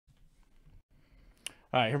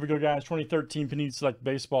All right, here we go, guys. 2013 Panini Select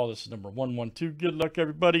Baseball. This is number 112. Good luck,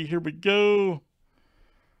 everybody. Here we go.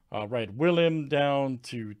 All right, William down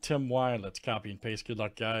to Tim Y. Let's copy and paste. Good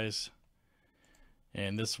luck, guys.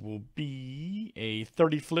 And this will be a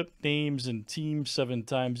 30 flip, names and teams 7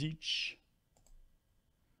 times each.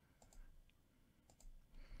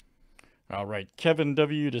 All right, Kevin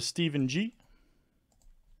W. to Stephen G.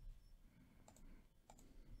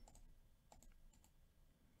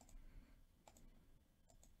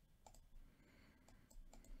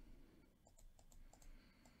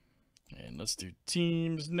 And let's do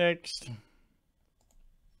teams next.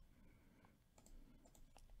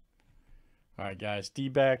 All right, guys,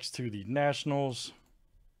 D-backs to the Nationals.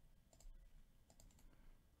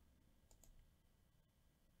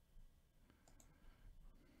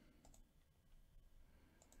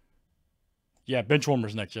 Yeah, bench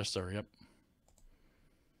warmers next. Yes, sir. Yep.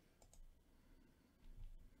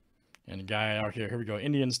 And the guy out here we go.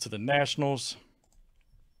 Indians to the Nationals.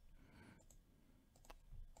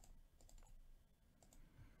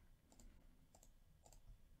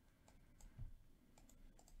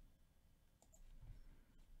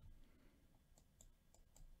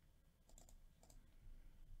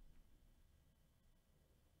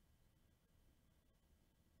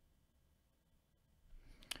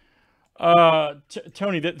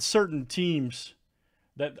 Tony, that certain teams,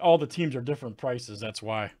 that all the teams are different prices. That's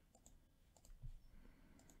why.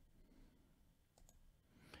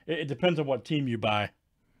 It depends on what team you buy.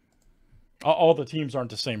 All the teams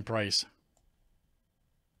aren't the same price.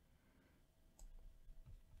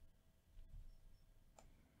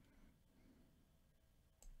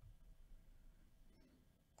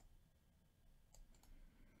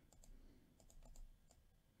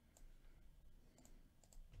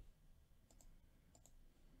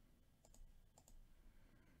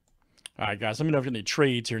 All right, guys, let me know if you have any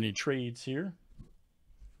trades here. Any trades here?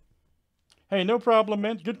 Hey, no problem,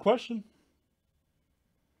 man. Good question.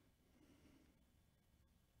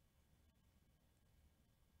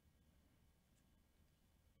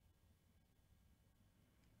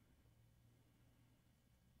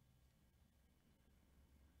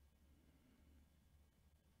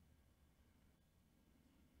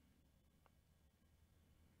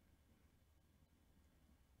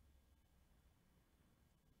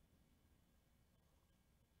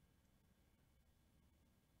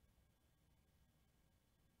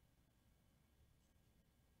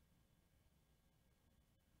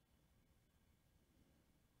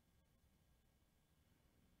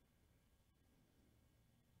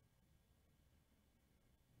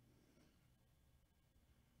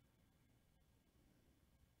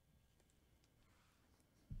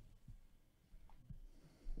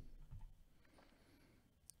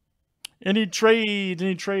 Any trades?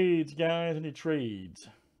 Any trades, guys? Any trades?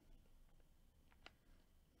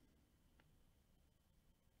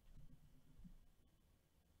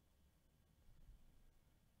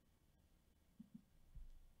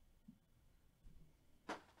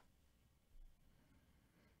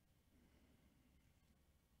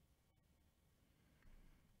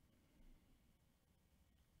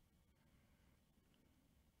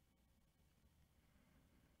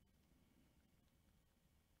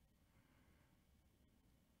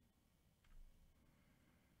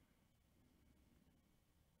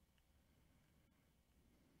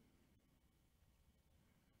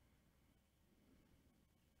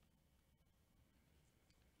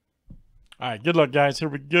 All right, good luck, guys. Here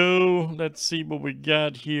we go. Let's see what we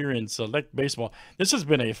got here in Select Baseball. This has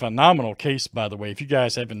been a phenomenal case, by the way. If you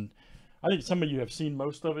guys haven't, I think some of you have seen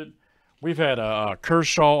most of it. We've had a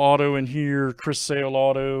Kershaw auto in here, Chris Sale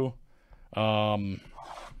auto.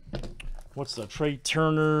 What's the Trey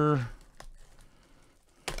Turner?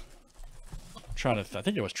 I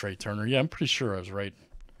think it was Trey Turner. Yeah, I'm pretty sure I was right.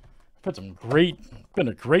 Put some great, been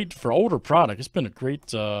a great, for older product, it's been a great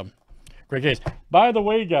case. By the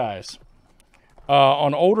way, guys,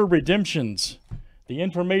 on older redemptions, the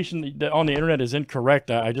information that on the internet is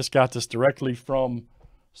incorrect. I just got this directly from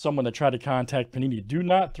someone that tried to contact Panini. Do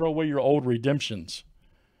not throw away your old redemptions.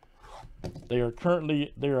 They are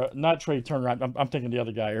not Trey Turner. I'm thinking the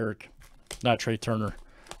other guy, Eric, not Trey Turner.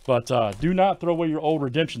 But do not throw away your old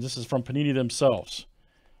redemptions. This is from Panini themselves.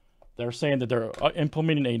 They're saying that they're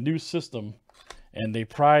implementing a new system, and they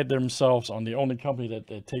pride themselves on the only company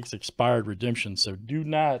that takes expired redemptions. So do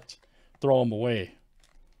not throw them away.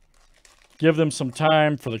 Give them some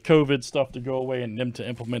time for the COVID stuff to go away and them to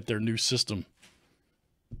implement their new system.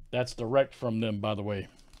 That's direct from them, by the way.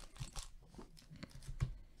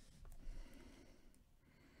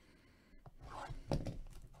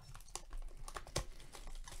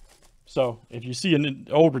 So if you see an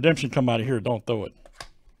old redemption come out of here, don't throw it.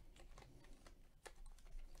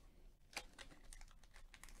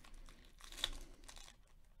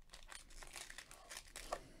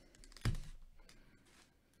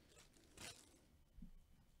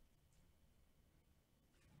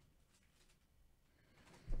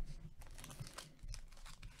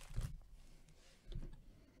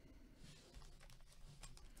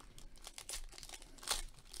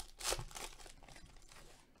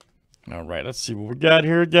 All right, let's see what we got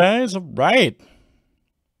here, guys. All right.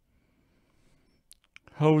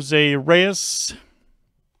 Jose Reyes.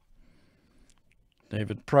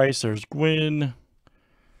 David Price. There's Gwynn.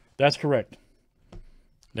 That's correct.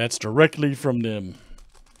 That's directly from them.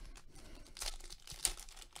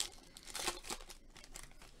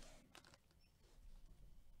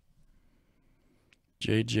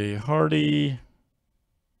 J.J. Hardy.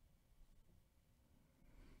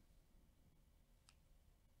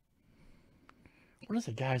 What is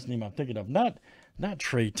the guy's name I'm thinking of? Not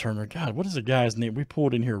Trey Turner. God, what is the guy's name? We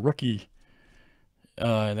pulled in here rookie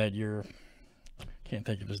that year. Can't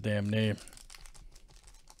think of his damn name.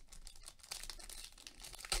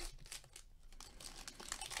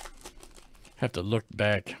 Have to look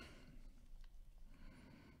back.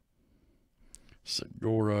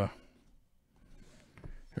 Segura.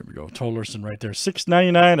 Here we go. Tollerson right there.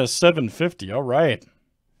 $6.99 to $7.50. All right.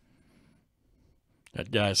 That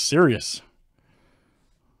guy's serious.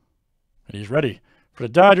 And he's ready. For the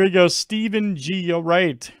Dodger, he goes Stephen G. All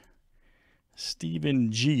right. Stephen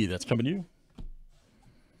G. That's coming to you.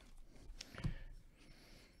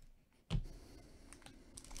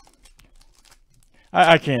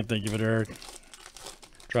 I can't think of it, Eric.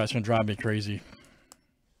 It's going to drive me crazy.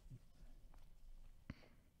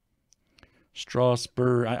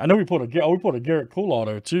 Strasburg. I know we put a Garrett Cole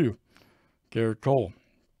auto too. Garrett Cole.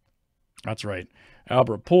 That's right.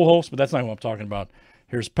 Albert Pujols, but that's not what I'm talking about.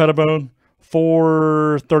 Here's Pettibone.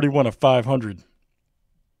 431 of 500.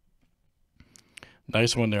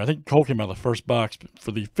 Nice one there. I think Cole came out of the first box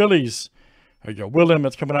for the Phillies. There you go. Will M.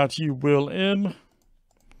 That's coming out to you, Will M.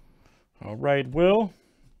 All right, Will.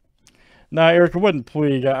 Nah, Eric, I wasn't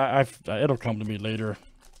Puig. It'll come to me later.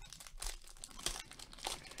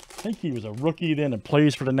 I think he was a rookie then and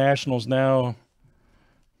plays for the Nationals now.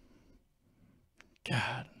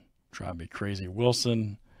 God, drive me crazy.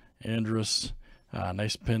 Wilson, Andrus,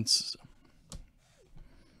 nice Pence.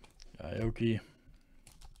 Aoki.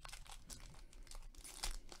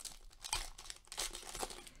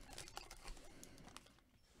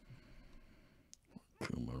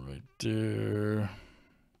 Kuma right there.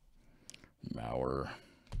 Mauer.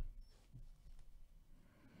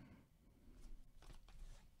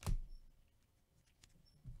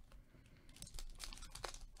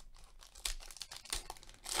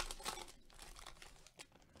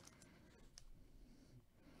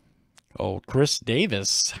 Oh, Chris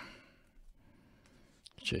Davis.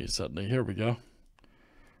 Jay Suddenly, here we go.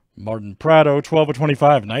 Martin Prado, 12 of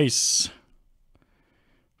 25. Nice.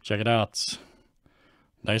 Check it out.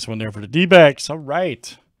 Nice one there for the D-backs. All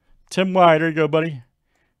right. Tim Y. There you go, buddy.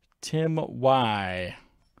 Tim Y.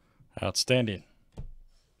 Outstanding.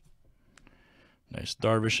 Nice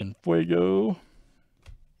Darvish and Fuego.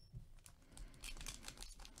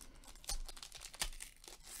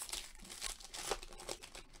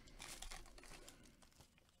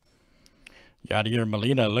 Yadier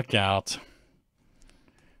Molina, look out.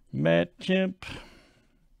 Matt Kemp.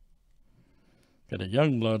 Got a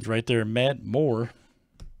Youngbloods right there. Matt Moore.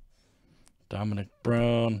 Dominic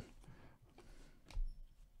Brown.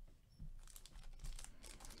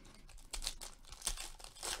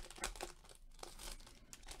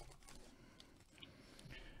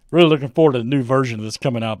 Really looking forward to the new version that's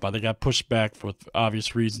coming out, but they got pushed back for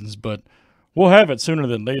obvious reasons, but we'll have it sooner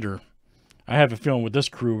than later. I have a feeling with this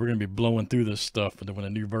crew, we're going to be blowing through this stuff and then when the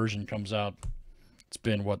new version comes out. It's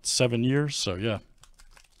been, what, 7 years? So, yeah.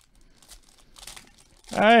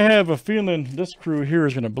 I have a feeling this crew here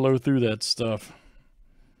is going to blow through that stuff.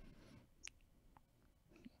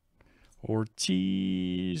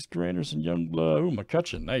 Ortiz, Granderson, Youngblood. Ooh,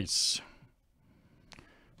 McCutcheon, nice.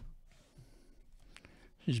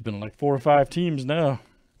 He's been on like 4 or 5 teams now.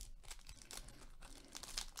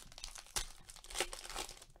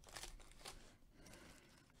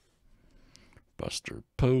 Buster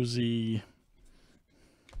Posey.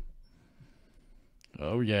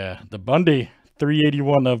 Oh, yeah. The Bundy.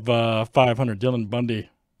 381 of 500. Dylan Bundy.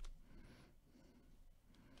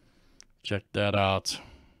 Check that out.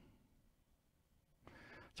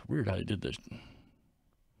 It's weird how he did this.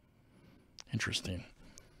 Interesting.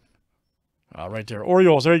 Right there.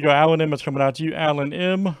 Orioles. There you go. Alan M. It's coming out to you. Alan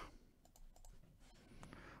M.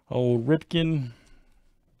 Old Ripken.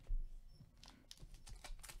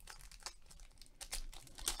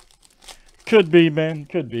 Could be, man.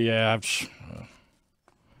 Could be. Yeah, I've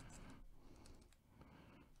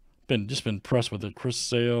been impressed with it. Chris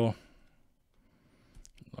Sale.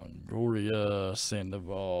 Longoria.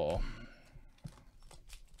 Sandoval.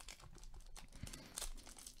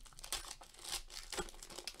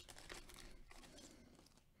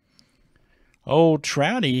 Oh,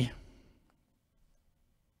 Trouty.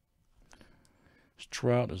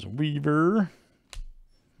 Trout as a Weaver.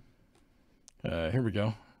 Here we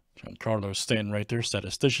go. Giancarlo Stanton right there,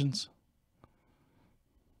 statisticians.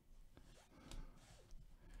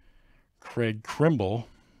 Craig Kimbrel.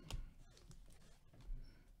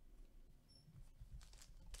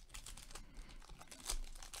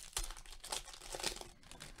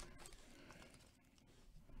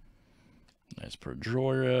 Nice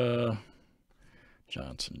Pedroia.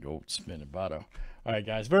 Johnson, Goldsmith, and Votto. All right,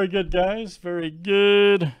 guys. Very good, guys. Very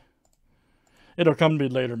good. It'll come to me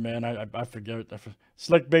later, man. I forget.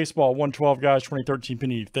 Select Baseball 112, guys. 2013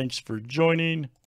 Panini. Thanks for joining.